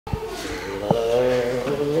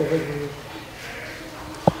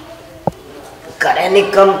घरे ने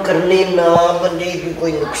कम करने ना बंदे की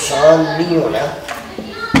कोई नुकसान नहीं होना।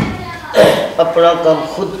 अपना काम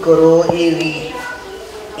खुद करो, ये भी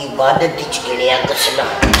इबादत गिणिया कसना,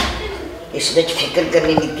 इसमें फिक्र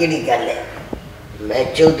करने की केड़ी गल है। मैं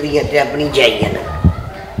चौधरी ते अपनी जाई है ना,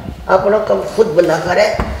 अपना काम खुद बना करे,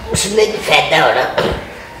 उसमें फायदा होना।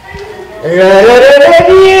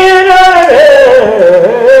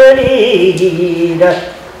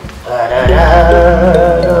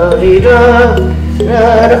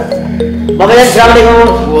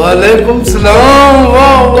 वालेकुम सलाम।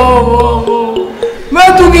 वाह वाह वाह, मैं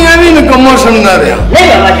तू क्या भी नकम्मा समझा रहा। नहीं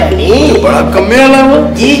बाबा जानी, बड़ा कम्मे वाला वो।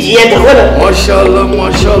 जी जी ये देखो ना, माशाल्लाह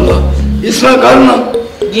माशाल्लाह। इसमें करना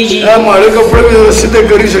जी जी हमारे कपड़े भी सीधे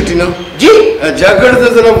करी सटी ना जी। जैकेट तो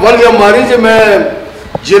जरा वर या मारी जे मैं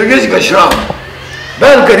जिरगेज घशरा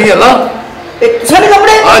बैल करी अल्लाह सारे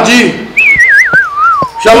कपड़े। हाँ जी,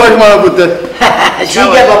 शाबाश मारा पुत्र। ठीक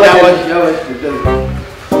है बाबा शाबाश शाबाश पुत्र।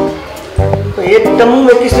 तो ये तमू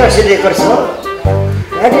में किस तरह से लेकर सा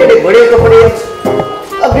ऐसे बड़े कपड़े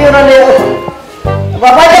अभी उन्होंने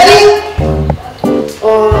बाबा जानी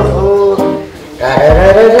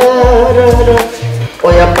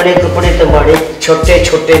ओए अपने कपड़े तो बड़े छोटे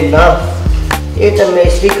छोटे ना, ये तो मैं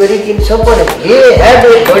इसलिए करी कि सब ये है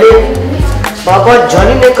बड़े बाबा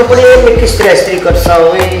जानी ने कपड़े में किस तरह इस्त्री कर सा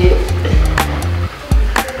हुए।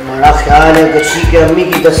 बड़ा ख्याल है गच्छी के अम्मी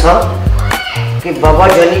की दसा कि बाबा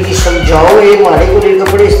जानी की समझाओ ये हमारे को ये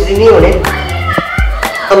कपड़े इस्त्री नहीं होने।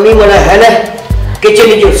 अम्मी मना है ना कि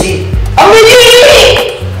चली जोशी अम्मी जी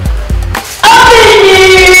अम्मी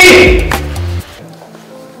जी।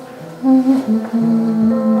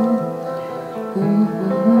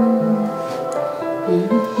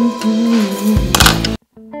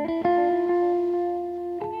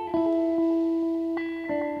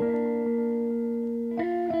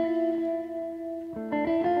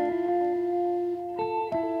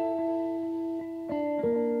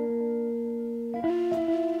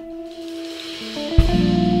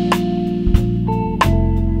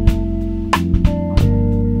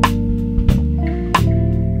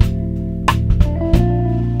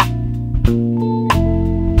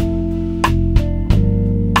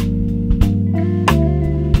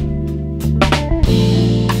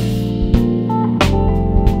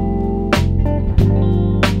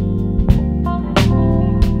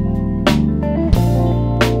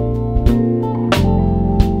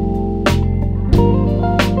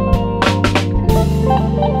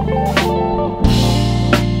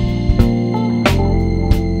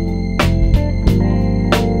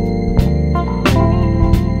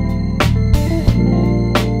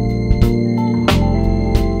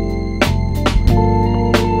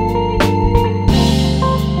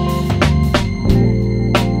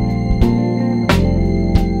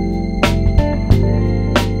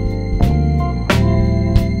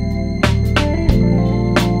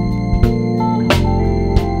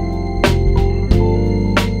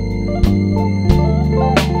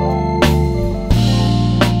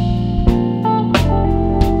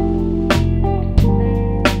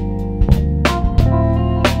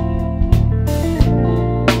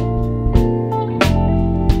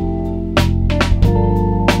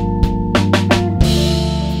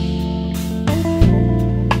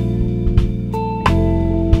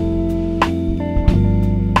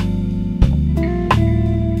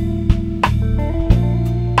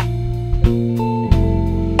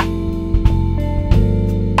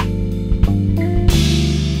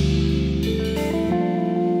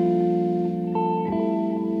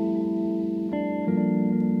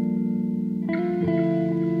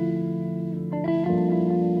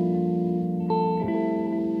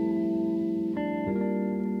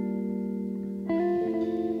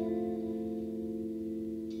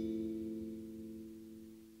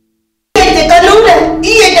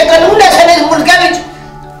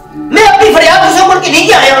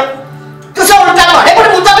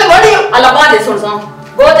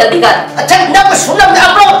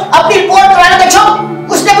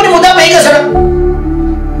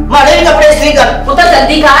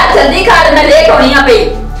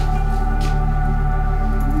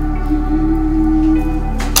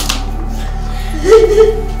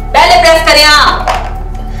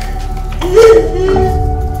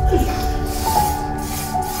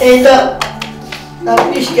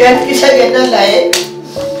 अपनी शिकायत किसे कहना लाए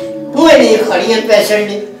हुए नहीं खड़ी पैसे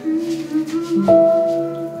ने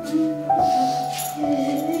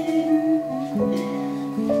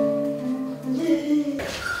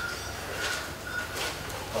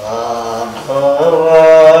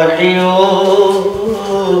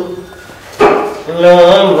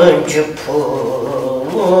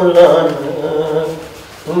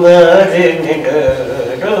और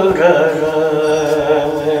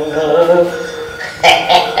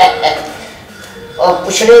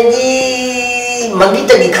पुछने जी मंगी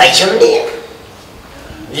तगी खाई छोड़नी है,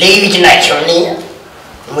 ले विच ना छोड़नी है,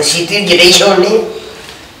 मुसीबत जड़ी छोड़नी है,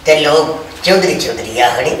 ते लोग चौधरी चौधरी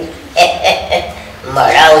आखनी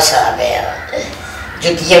माड़ा हिसाब है।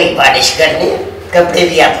 जुतियां भी पालिश करने, कपड़े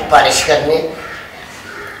भी आप पालिश करने।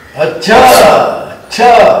 अच्छा अच्छा,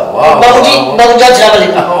 वाह बाबूजी, बाबूजी अस्सलाम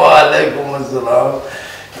वालेकुम। वालेकुम अस्सलाम।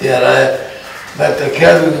 यार मैं तो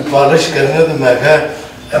क्या पॉलिश करने, तो मैं क्या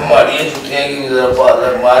हमारी जुतियां की जरा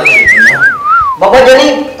मालिश होती ना। बाबा जानी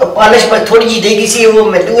पॉलिश पर थोड़ी जी देगी सी, वो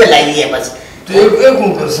मैं दुआ लाई है बस। तो एक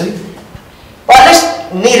कर सही पॉलिश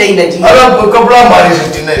नहीं रही ना जी। अरे कपड़ा मारी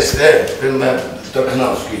सकती ना इससे, फिर मैं रखना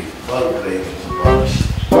उसकी बात रहेगी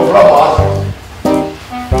कपड़ा मार।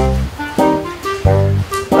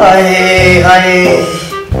 हाय हाय,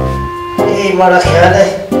 ये बड़ा ख्याल है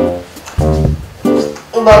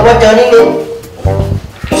बाबा जानी ने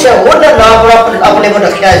किसी और ना नाम अपने को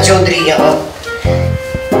रखा है चौधरी। यहाँ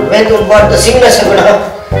मैं तो बात तो सिंह ना सकना,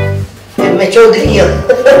 मैं चौधरी हूँ।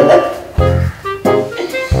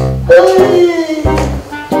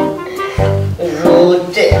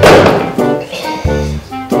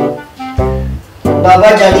 बाबा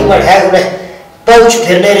जानी बढ़ा है पहुंच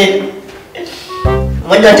फिरने रे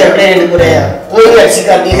मंजा चढ़ने रे पूरे कोई ऐसी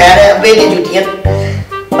गल नहीं है।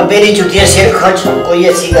 अबेरी जुतियां सिर खच, कोई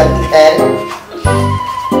ऐसी गल नहीं है,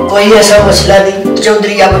 कोई ऐसा मसला नहीं।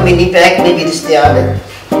 चौधरी अब मिनी पैक नहीं भी दस्तयाब है।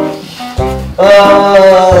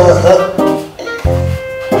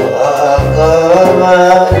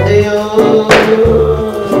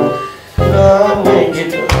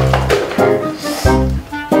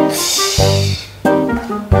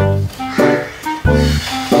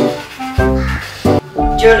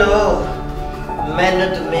 चलो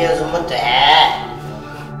मेहनत में अजमत है,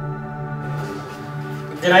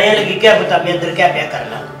 दराया लगी क्या पता मैं अंदर क्या क्या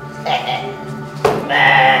करना।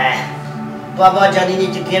 बाबा जानी ने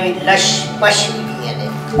जुतियां भी लश पश दी ने।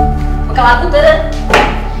 कहा पुत्र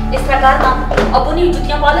इस प्रकार ना अपनी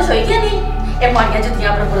जुतियां पॉलिश होई क्या नहीं, ए माड़िया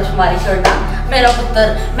जुतियां पर पुरुष मारी छोड़ना मेरा पुत्र।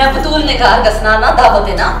 मैं बतूल ने कहा गसना ना दावत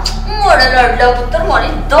है ना मोड़ लड़ पुत्र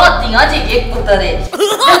मोरी दातियां जी एक पुत्र है।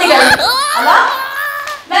 जल्दी कर अल्लाह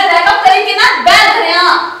मैं बैकअप करेंगे ना बैठ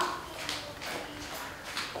रहा।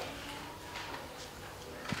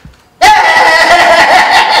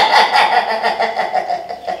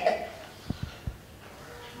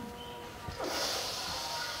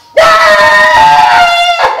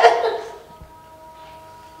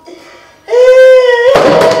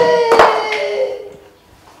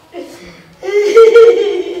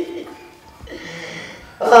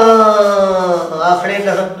 आखड़े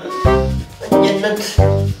ना जन्नत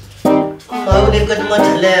मावने कदमा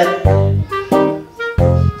थले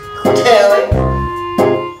कुथे होए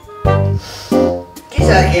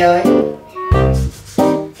किसा गया होए।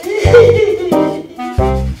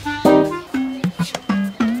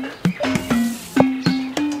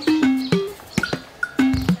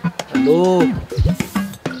 हेलो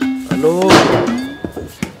हेलो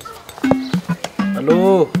हेलो,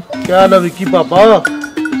 क्या हाल है विक्की पापा?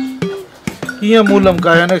 किया मुंह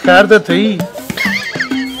लमकाया ने? खैर तो थी?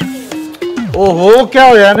 ओहो क्या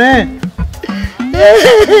होया ने?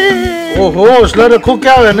 ओहो हौसला रखो,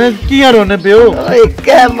 क्या होया ने? किया रोने पे हो?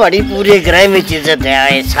 क्या बड़ी पूरे ग्रह में इज्जत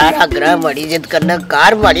है, सारा ग्रह बड़ी इज्जत करना,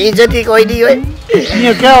 कार बड़ी इज्जत ही कोई नहीं होए।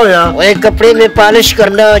 किया क्या होया? ओए कपड़े में पॉलिश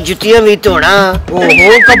करना, जुतियां भी धोना।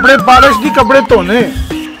 ओहो कपड़े पॉलिश नहीं, कपड़े धोने,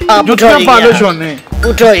 जुतियां पॉलिश होने।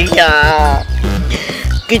 उठो यार,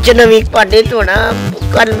 किचन में पाटे धोना,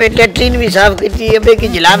 कल में लैट्रीन भी साफ की थी, अबे की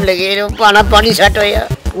जलाब लगे पानी सट होया।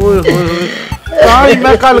 ओए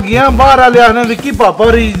मैं कल गया बाहर आ लिया ने विक्की पापा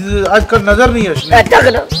री आजकल नजर नहीं है।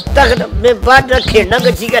 तक ना मैं बाहर खेलना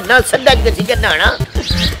गसी करना, सदा गसी करना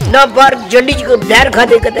ना बाहर जंडी को बैर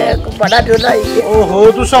खाते कदे बड़ा डोला है।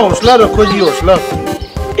 ओहो तुसा हौसला रखो जी, हौसला।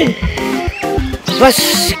 बस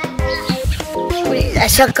कोई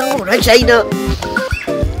ऐसा काम होना चाहिए ना,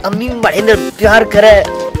 अम्मी बड़े ने प्यार करे,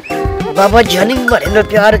 बाबा जानी बड़े ने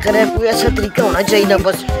प्यार करे, कोई ऐसा तरीका होना चाहिए ना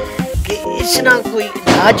बस कि इसना कोई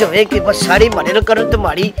इलाज होए कि बस सारी बड़े ने करन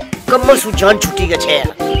तुम्हारी कमर सु जान छुट्टी गछे।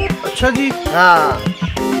 अच्छा जी, हाँ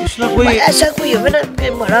इसना कोई ऐसा कोई होवे ना कि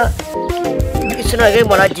बड़ा इसना के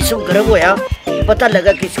बड़ा जिस्म गर्म होया, पता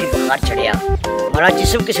लगा कि इसकी बुखार चढ़िया, बड़ा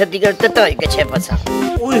जिस्म के सर्दी का तता है गछे फसा।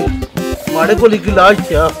 ओए मारे को लिख इलाज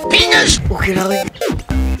क्या ओ खिलावे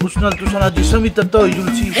उसना तुसना जिस्म ही तत्ता हो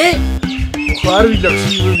जुलसी, बुखार भी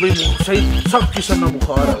लगसी भाई, सही सख्त किस्म ना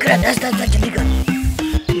बुखार है। दस जल्दी कर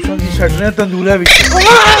तुसा की सटने तंदूरा विच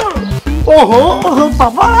ओहो ओहो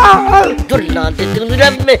पापा दुल्ला ते तुंदरा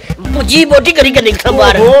में बुझी बोटी करी के निकल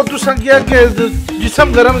बाहर ओ तू संख्या के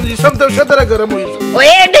जिस्म गरम जिस्म तो शदरा गरम हुई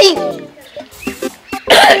ओए नहीं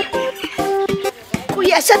कोई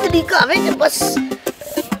ऐसा तरीका है कि बस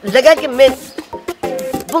लगा कि मैं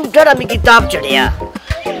बुंगड़ा में किताब चढ़िया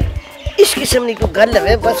इस किस्म की कोई गल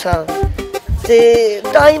है बस हाँ ते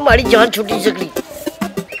ताई मारी जान छुट्टी सकली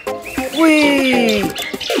उई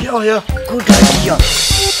क्या होया गुड आइडिया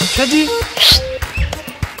अच्छा जी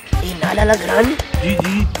ये नाला लग रहा है जी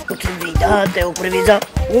जी उठल वीजा ते ऊपर वीजा ओ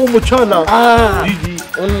माशाल्लाह हां जी जी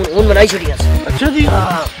उन बनाई छुट्टियां अच्छा जी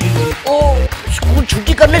हां ओ स्कूल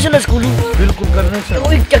छुट्टी करने से ना स्कूल बिल्कुल करने से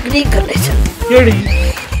कोई टेक्निक करने से केड़ी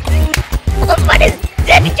हमारे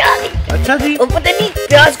जेबी जागी अच्छा जी ओ पता नहीं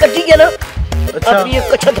प्याज कटी गया ना अच्छा अब ये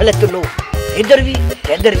कच्चा थले तो लो इधर भी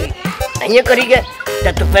नहीं करी गए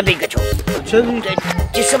ते तो पे भी कचो अच्छा जी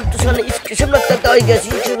जिसम तुसन इस किस्म लगता था ये कैसी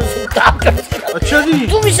शुरू ताप कर अच्छा जी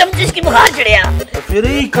तू भी समझ इसकी बुखार चढ़िया तो फिर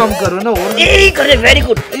यही काम करो ना और यही करे वेरी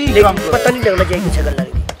गुड काम करो पता नहीं लगना चाहिए किसे गल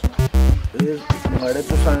लगी हमारे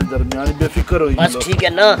तो सारे दरमियान बेफिक्र होई बस ठीक है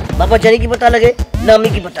ना बाबा जानी की पता लगे नामी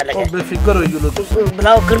की पता लगे बेफिक्र होई लो तो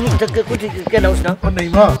बुलाओ कर्मी तक कुछ क्या ना उसना नहीं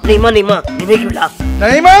मां नीमे की बुला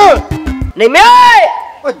नहीं नीमे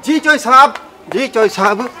ओ जी चोई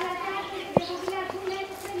साहब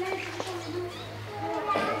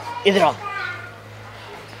इधर आओ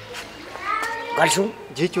गल सुन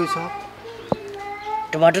जी चोई साहब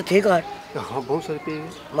टमाटर थे कार हाँ बहुत सारे पे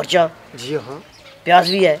मर्चा जी हाँ प्याज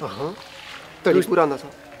भी है हाँ तड़ी पूरा ना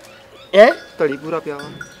साहब हैं तड़ी पूरा प्या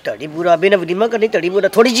तड़ी पूरा अभी ना वलीमा करनी तड़ी पूरा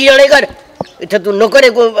थोड़ी जी आने कर इधर तू नौकर है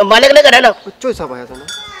को मालिक ने करा ना चोई साहब आया था ना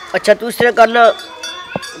अच्छा तू इस तरह करना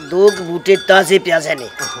 2 बूटे ताजे प्याज है ने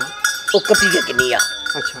हाँ वो कपी के किनिया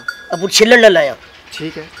अच्छा अब वो छिलन न लाया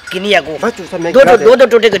ठीक है किनिया को बस चोई साहब मैं दो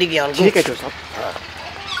टोटे करी गया ठीक है चोई साहब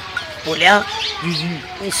बोलिया जी जी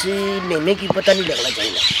इस नेमे की पता नहीं लगना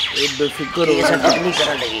चाहिए ये बेफिक्र हो ऐसा टेक्निक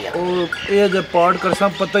करा लगेगा और ये जब पार्ट कर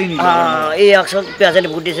सब पता ही नहीं हाँ ये अक्सर प्याज ने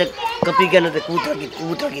बूटे से कपी के ना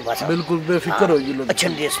कबूतर की भाषा बिल्कुल बेफिक्र हो जी लो अच्छा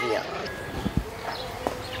देश में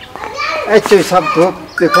ए चोई साहब तो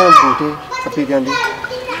देखो बूटी कपी के आंदी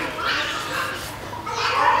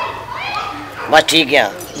बस ठीक है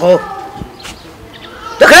वो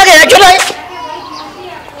तो खा गया चलो ए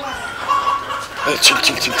छिक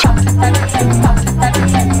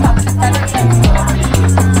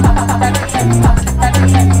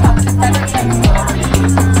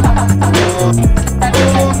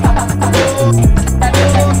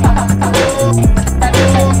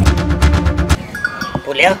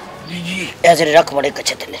बोलिया जी जी ऐसे रख बड़े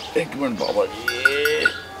कच्चे थले एक मिनट बाबा जी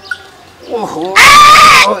ओहो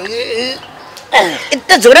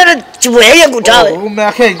इतना जोर है चुबोया या गुठा ओहो मैं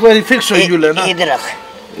आखे एक बार फिक्स हो गई ना इधर रख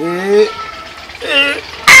ए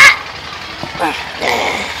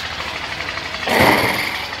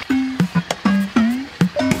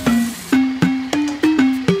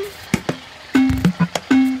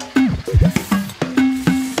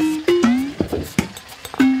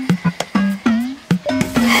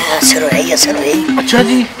असर है अच्छा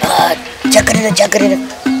जी चेक करे ना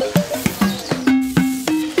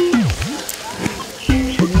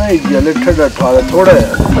नहीं गले ठंडा ठा थोड़ा है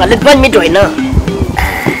पहले 5 मिनट होई ना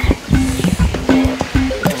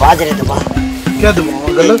दबा दे दबा क्या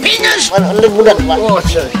दबाऊं गलत अंदर पूरा दबा ओ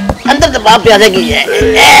अच्छा अंदर दबा प्याज की है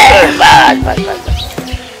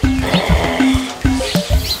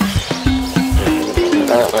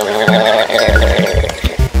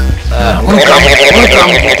बस काम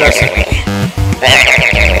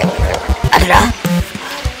अल्लाह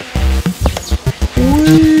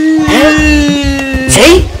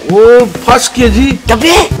सही वो फंस के जी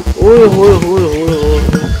तबे ओए होए होए होए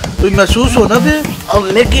तो महसूस हो ना फिर अब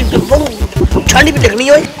मेरी तो ठंडी भी लगनी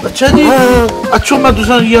हो अच्छा जी अच्छा मैं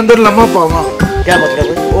दूसरा ये अंदर लम्हा पावा क्या मतलब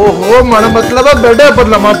है ओहो मारा मतलब है बेडे पर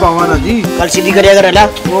लम्हा पावा ना जी कल सीधी करिया कर अल्लाह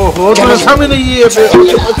ओहो तो ऐसा भी नहीं है अच्छा ये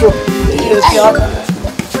क्या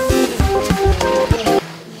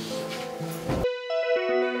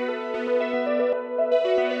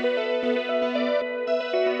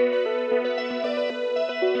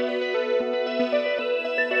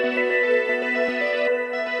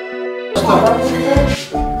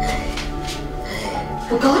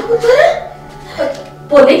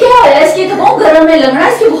बोले क्या होया इसकी तो बहुत गर्म में लगना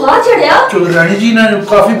इसकी बुखार चढ़िया चलो रानी जी ना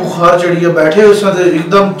काफी बुखार चढ़ी है बैठे उस साथ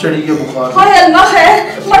एकदम चढ़ी है बुखार हाय अल्लाह है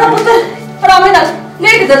बड़ा पुत्र आराम ना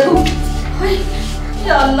लेट दे तू हाय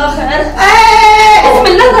या अल्लाह खैर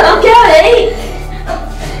बिस्मिल्लाह करम क्या है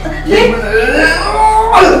लेट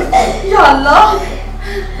या अल्लाह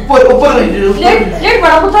ऊपर ऊपर लेट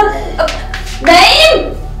बड़ा पुत्र नईम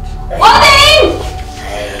ओ नईम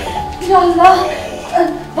माशाल्लाह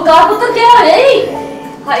बुखार पुत्र क्या है?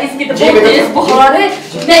 हाँ इसकी तो बहुत तेज बुखार है।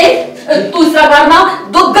 नहीं दूसरा करना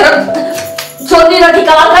दूध गर्म चौधरी का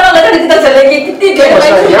ठिकाना कर लगा किधर चलेगी कितनी देर में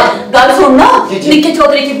गल सुनना निक्के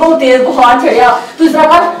चौधरी की बहुत तेज बुखार चढ़िया दूसरा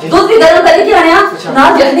कर दूध भी गर्म करके क्या आया ना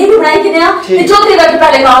जखनी भी बनाई कि नया ये चौधरी का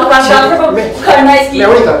पहले कॉल कर करना इसकी मैं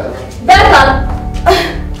वही करता बैठ कर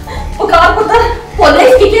बुखार पुत्र बोले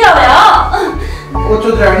इसकी क्या आया? वो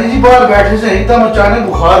चौधरी जी बाहर बैठे से एकदम अचानक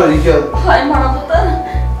बुखार हुई क्या? हाय मारा पुत्र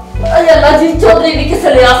अरे अल्लाह जी चौधरी भी किस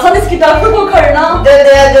लिहाज इसकी डॉक्टर को खड़ना दे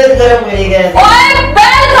गरम करी गए ओए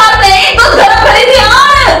बैठ कर नहीं दूध गरम करी थी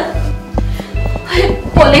यार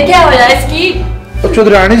बोले क्या होया इसकी? तो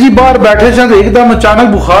चौधरी जी बाहर बैठे से एकदम अचानक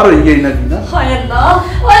बुखार हुई गई ना हाय अल्लाह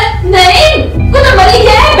ओए नहीं कुछ मरी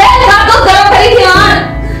है बैठ कर दूध गरम करी थी यार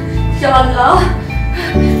या अल्लाह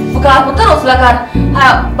बुखार पुत्र हौसला कर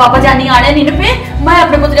हां पापा जानी आने नहीं पे मैं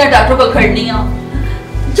अपने पुत्र डॉक्टर को खड़नी हां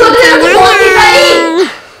चौधरी को फोन की भाई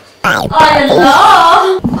हाय अल्लाह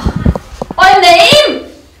ओए नईम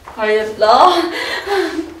हाय अल्लाह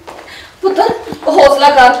पुत्र हौसला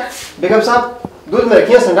कर बेगम साहब दूध में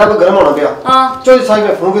रखिए संडा को गर्म होना पिया हां चौधरी साहब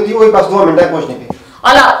में फोन की थी वही बस 2 मिनट में पहुंचने पे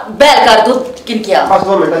अला बैल कर दूध किन किया बस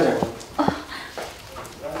 2 मिनट चल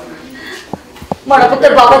मारा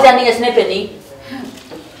पुत्र बाबा जानी इसने पे नहीं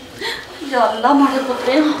या अल्लाह मारे पुत्र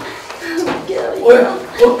ओए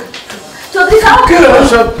चौधरी साहब क्या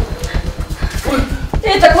सब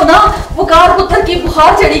ये देखो ना बुखार पुत्र की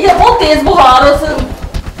बुखार चढ़ी है बहुत तेज बुखार उस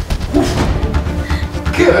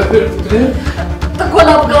क्या है फिर पुत्र तको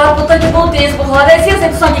ना बुखार पुत्र की बहुत तेज बुखार है ऐसे ऐसे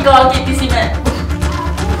तुसा की कॉल की थी मैं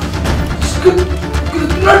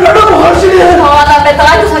कितना लड़ा बुखार से है हां ना मैं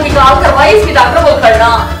ताई तुसा की कॉल करवाई इसकी डॉक्टर को खड़ना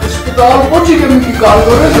अस्पताल पहुंची के मैं कॉल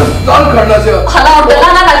कर रहे अस्पताल खड़ना से हला और गला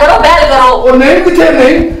ना करो बैल करो और नहीं किथे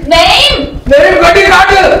नहीं नहीं गाड़ी काट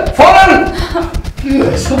फौरन की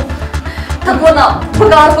ऐसा तको ना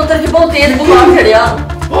बुखार पुत्र की बहुत तेज बुखार चढ़िया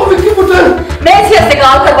ओ विक्की पुत्र मैं इसी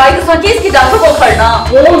अस्पताल करवाई तुसा की इसकी डॉक्टर को खड़ना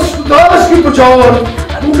ओ अस्पताल इसकी बचाओ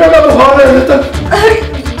दूसरा का बुखार है तक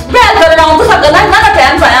बैल करना हूं तुसा गला ना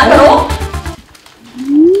टाइम पाया करो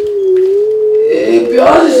ए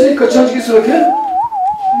प्याज से कच्चा की सुरखे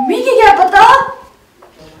मिकी क्या पता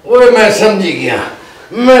ओए मैं समझ गया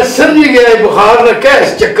बुखार ने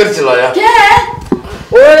कैसे चक्कर चलाया क्या है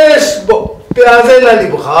ओए प्याजे नाली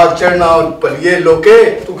बुखार चढ़ना और पलिए लोके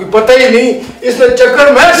तू की पता ही नहीं इसने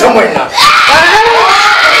चक्कर मैं समझना